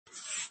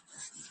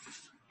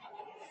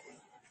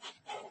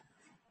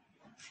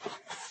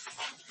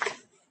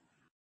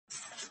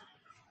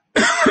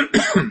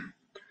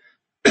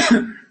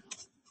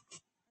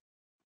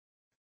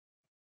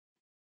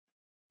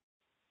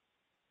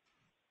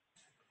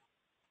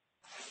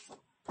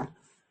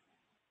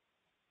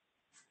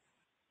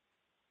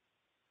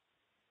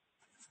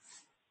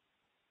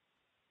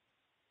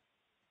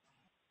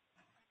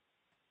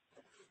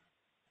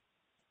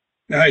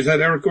Hi, is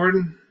that Eric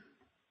Gordon?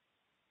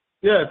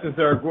 Yes, it's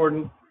Eric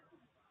Gordon.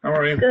 How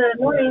are you? Good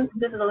morning.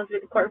 This is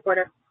Elizabeth, court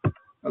reporter.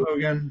 Hello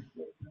again.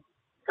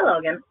 Hello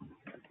again.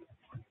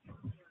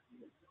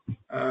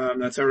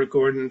 That's Eric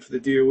Gordon for the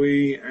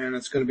DOE, and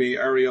it's going to be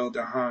Ariel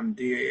Dahan,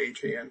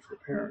 D-A-H-A-N for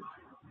parent.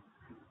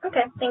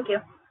 Okay, thank you.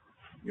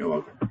 You're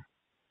welcome.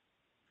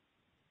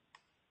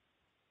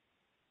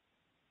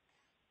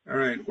 All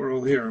right, we're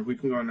all here. We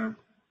can go now.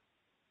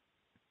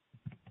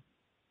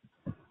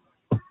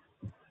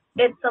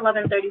 It's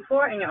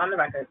 11:34, and you're on the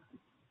record.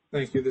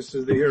 Thank you. This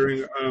is the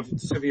hearing of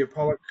Sylvia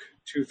Pollock,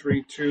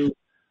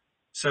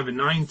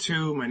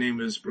 232792. My name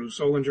is Bruce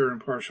Solinger,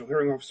 impartial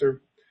hearing officer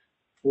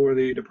for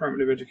the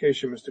Department of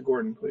Education. Mr.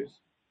 Gordon,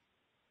 please.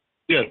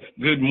 Yes,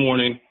 good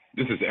morning.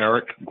 This is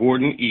Eric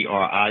Gordon,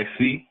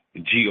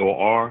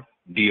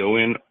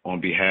 ERIC-GORDON, on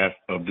behalf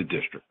of the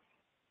district.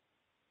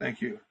 Thank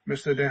you.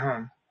 Mr.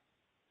 Dahan.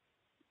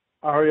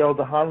 Ariel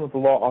Dahan with the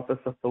Law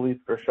Office of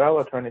Felice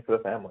Gershel, attorney for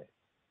the family.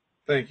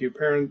 Thank you.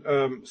 Parent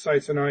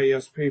cites an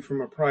IESP from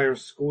a prior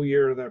school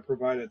year that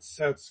provided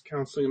SETS,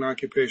 counseling and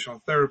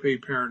occupational therapy.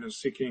 Parent is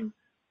seeking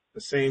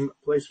the same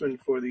placement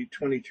for the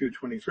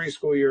 22-23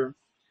 school year.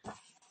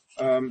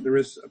 There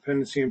is a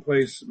pendency in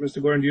place.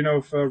 Mr. Gordon, do you know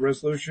if a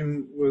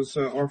resolution was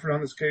offered on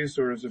this case,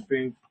 or is it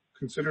being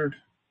considered?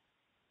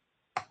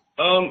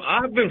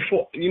 I've been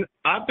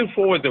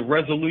forward the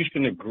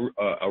resolution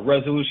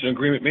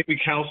agreement. Maybe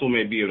counsel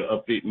may be able to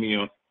update me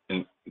on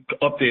and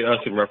update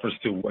us in reference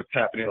to what's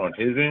happening on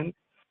his end.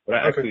 But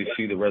I actually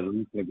see the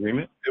resolution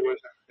agreement.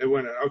 It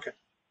went in. Okay.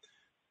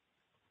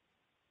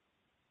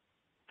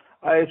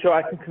 I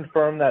can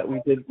confirm that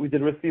we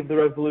did receive the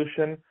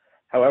resolution.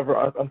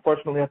 However,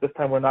 unfortunately, at this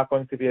time, we're not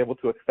going to be able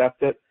to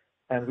accept it,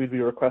 and we'd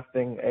be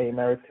requesting a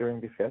merits hearing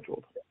be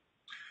scheduled.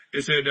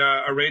 Is it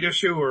a rate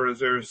issue, or is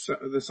there's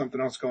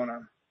something else going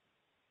on?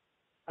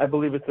 I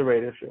believe it's a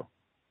rate issue.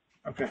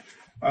 Okay.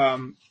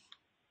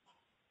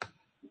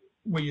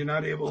 Were you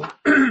not able?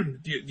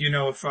 Do you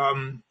know if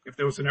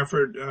there was an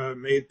effort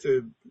made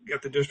to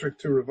get the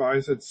district to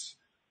revise its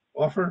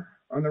offer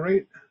on the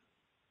rate?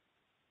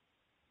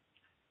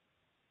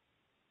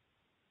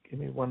 Give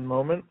me one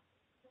moment.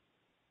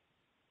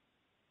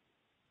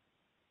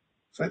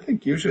 So I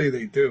think usually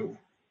they do,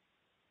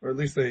 or at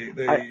least they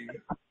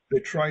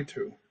try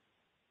to.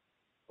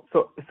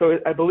 So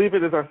I believe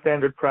it is our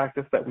standard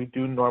practice that we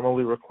do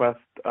normally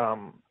request.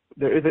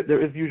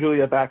 There is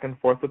usually a back and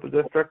forth with the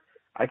district.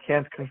 I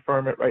can't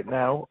confirm it right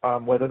now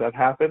whether that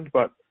happened,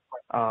 but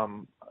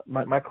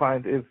my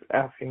client is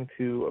asking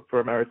for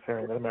a merits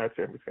hearing, and a merits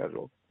hearing be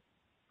scheduled.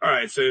 All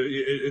right. So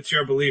it's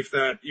your belief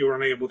that you were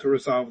unable to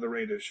resolve the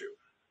rate issue.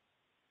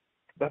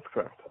 That's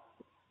correct.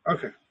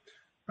 Okay.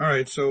 All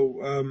right.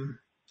 So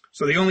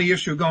the only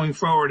issue going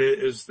forward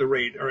is the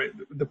rate. All right.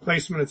 The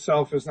placement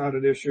itself is not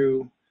an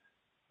issue.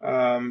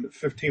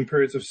 15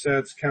 periods of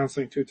sets,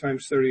 counseling 2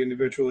 times 30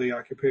 individually,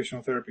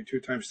 occupational therapy 2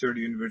 times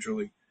 30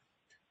 individually.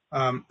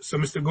 So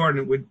Mr.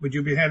 Gordon, would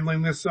you be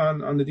handling this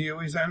on the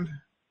DOE's end?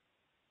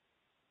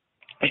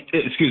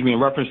 Excuse me, in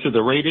reference to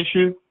the rate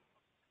issue?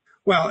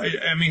 Well,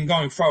 I mean,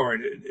 going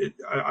forward,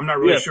 I'm not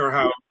really sure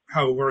how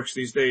it works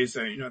these days.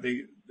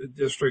 The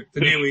district, the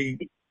DOE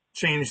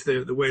changed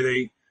the way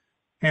they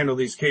handle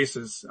these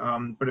cases.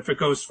 But if it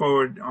goes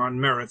forward on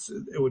merits,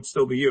 it would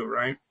still be you,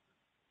 right?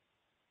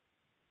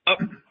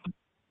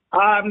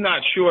 I'm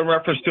not sure in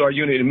reference to our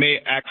unit. It may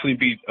actually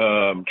be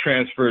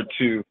transferred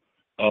to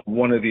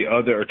one of the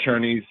other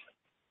attorneys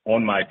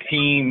on my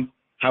team.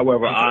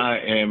 However,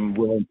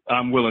 okay.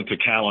 I'm willing to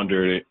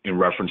calendar it in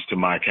reference to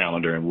my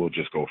calendar, and we'll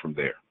just go from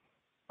there.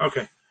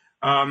 Okay.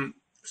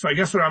 So I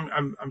guess what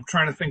I'm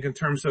trying to think in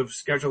terms of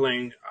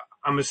scheduling,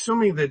 I'm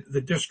assuming that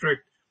the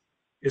district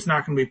is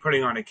not going to be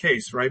putting on a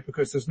case, right?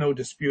 Because there's no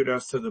dispute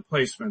as to the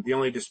placement. The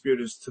only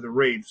dispute is to the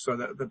rate. So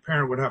that the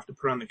parent would have to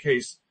put on the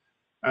case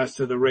as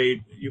to the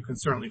rate. You can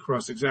certainly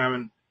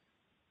cross-examine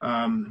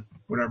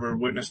whatever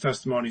witness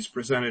testimony is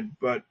presented.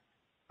 But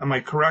am I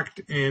correct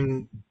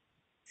in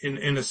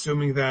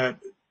assuming that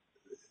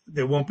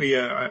there won't be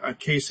a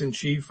case in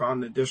chief on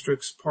the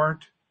district's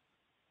part?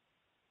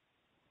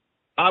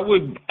 I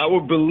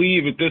would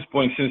believe at this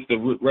point, since the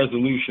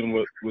resolution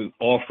was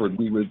offered,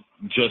 we would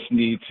just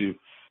need to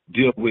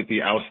deal with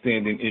the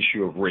outstanding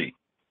issue of rate.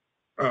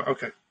 Oh,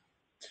 okay.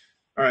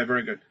 All right,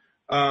 very good.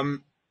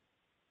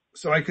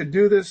 So I could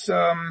do this.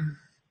 Let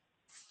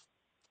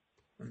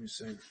me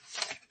see.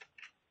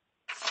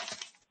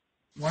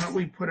 Why don't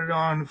we put it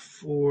on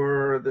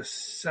for the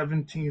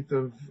 17th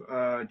of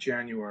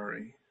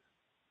January?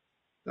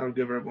 That'll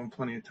give everyone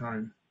plenty of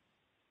time.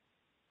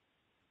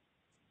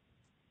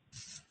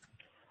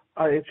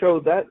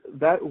 So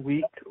that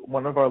week,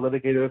 one of our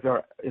litigators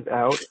is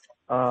out.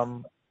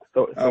 So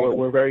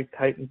we're very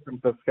tight in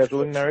terms of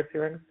scheduling merits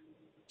hearings.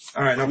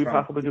 All right, no Can we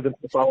problem. possibly do this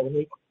the following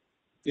week?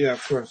 Yeah,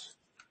 of course.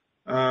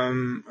 Let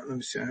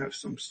me see. I have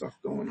some stuff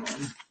going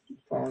on the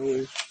following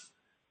week.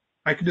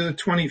 I could do the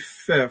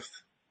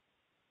 25th,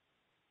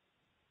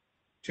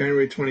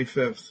 January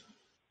 25th.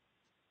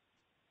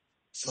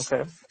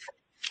 Okay.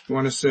 You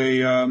want to say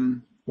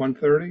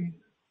 1:30?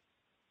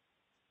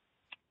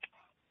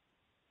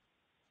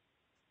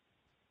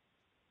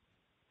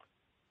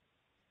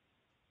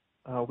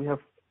 We have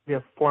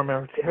 4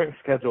 merits hearings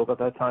scheduled at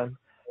that time.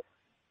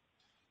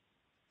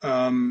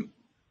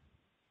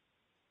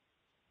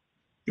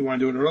 You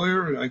want to do it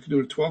earlier? I could do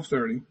it at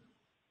 12:30.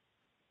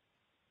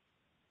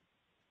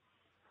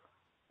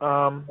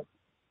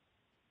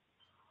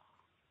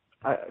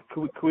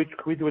 Could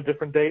we do a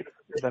different date?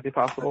 Would that be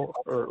possible,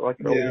 or like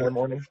early in the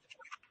morning?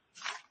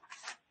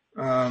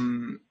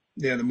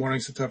 Yeah, the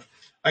mornings are tough.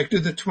 I could do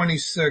the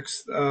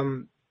 26th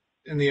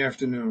in the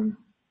afternoon.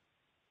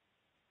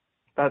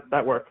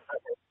 That works.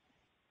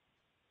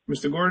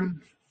 Mr.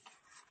 Gordon?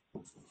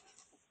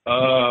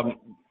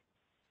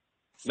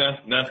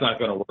 That's not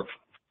going to work.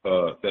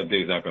 That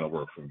day's not going to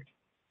work for me.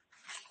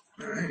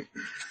 All right.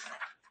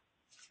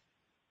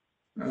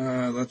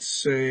 Let's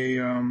say,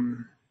 how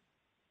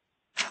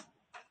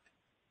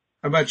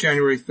about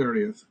January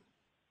 30th?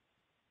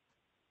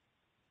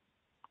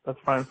 That's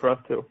fine for us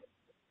too.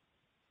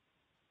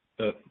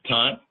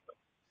 Time?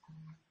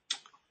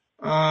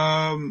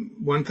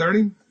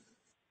 1:30?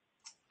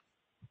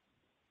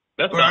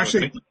 That's Or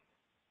actually,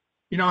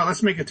 you know what?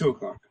 Let's make it 2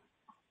 o'clock.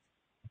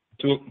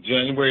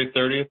 January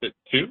 30th at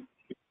 2?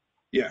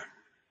 Yeah.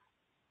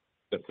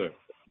 Yes, sir.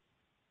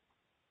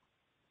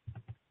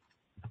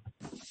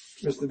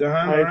 Mr.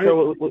 Dahan, all right?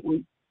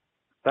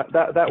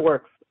 That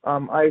works.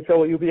 IHL,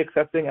 will you be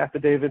accepting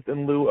affidavits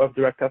in lieu of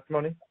direct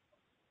testimony?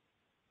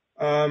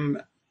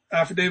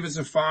 Affidavits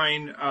are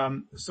fine.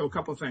 So a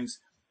couple of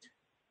things.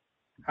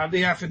 Have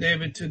the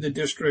affidavit to the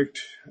district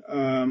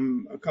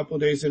a couple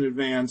of days in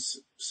advance,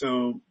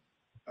 so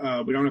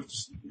we don't have to,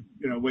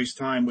 waste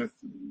time with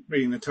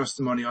reading the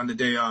testimony on the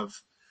day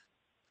of.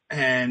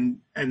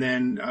 And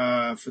then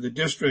for the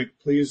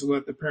district, please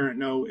let the parent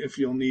know if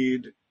you'll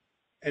need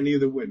any of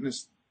the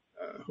witness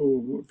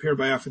who appear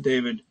by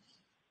affidavit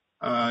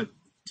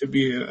to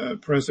be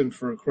present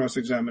for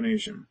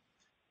cross-examination.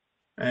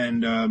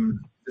 And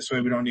this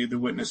way we don't need the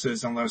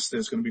witnesses unless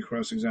there's going to be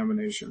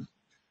cross-examination.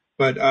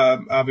 But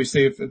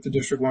obviously, if the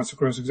district wants to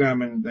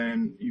cross-examine,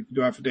 then you can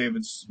do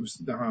affidavits,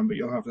 Mr. Dahan, but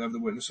you'll have to have the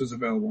witnesses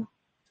available.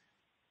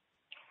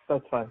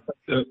 That's fine.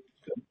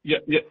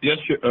 Yes,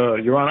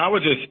 Your Honor. I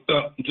would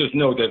just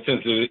note that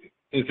since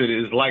it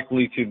is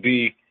likely to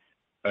be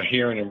a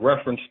hearing in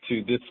reference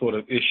to this sort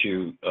of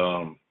issue,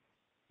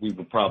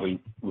 we're probably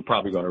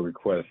going to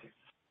request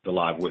the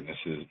live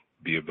witnesses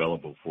be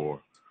available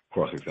for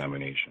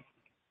cross-examination.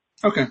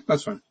 Okay,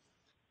 that's fine.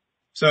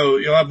 So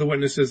you'll have the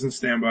witnesses in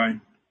standby.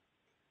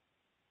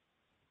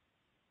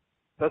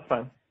 That's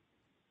fine.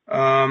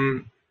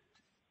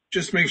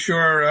 Just make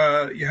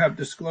sure you have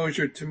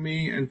disclosure to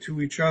me and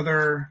to each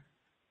other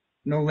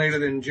no later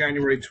than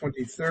January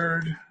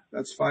 23rd.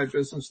 That's 5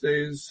 business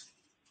days.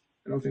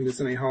 I don't think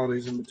there's any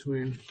holidays in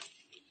between.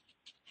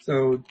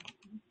 So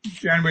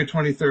January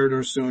 23rd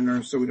or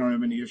sooner, so we don't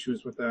have any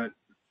issues with that.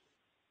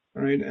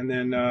 All right, and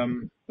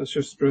then let's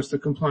just address the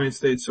compliance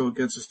date so it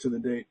gets us to the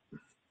date.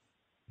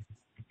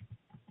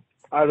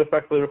 I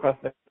respectfully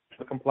request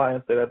the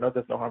compliance date. I know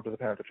there's no harm to the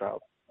parent or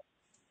child.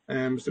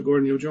 And Mr.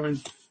 Gordon, you'll join?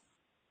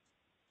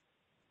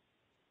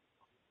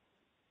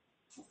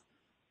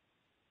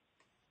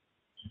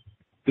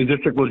 The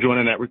district will join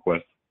in that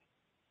request.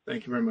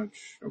 Thank you very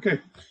much. Okay,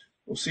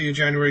 we'll see you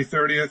January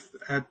 30th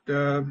at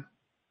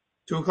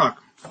 2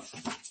 o'clock.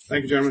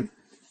 Thank you, gentlemen.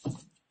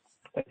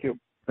 Thank you.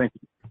 Thank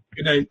you.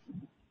 Good night.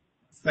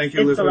 Thank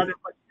you, It's Elizabeth.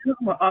 11:42.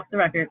 We're off the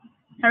record.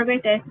 Have a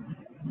great day.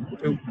 You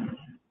too.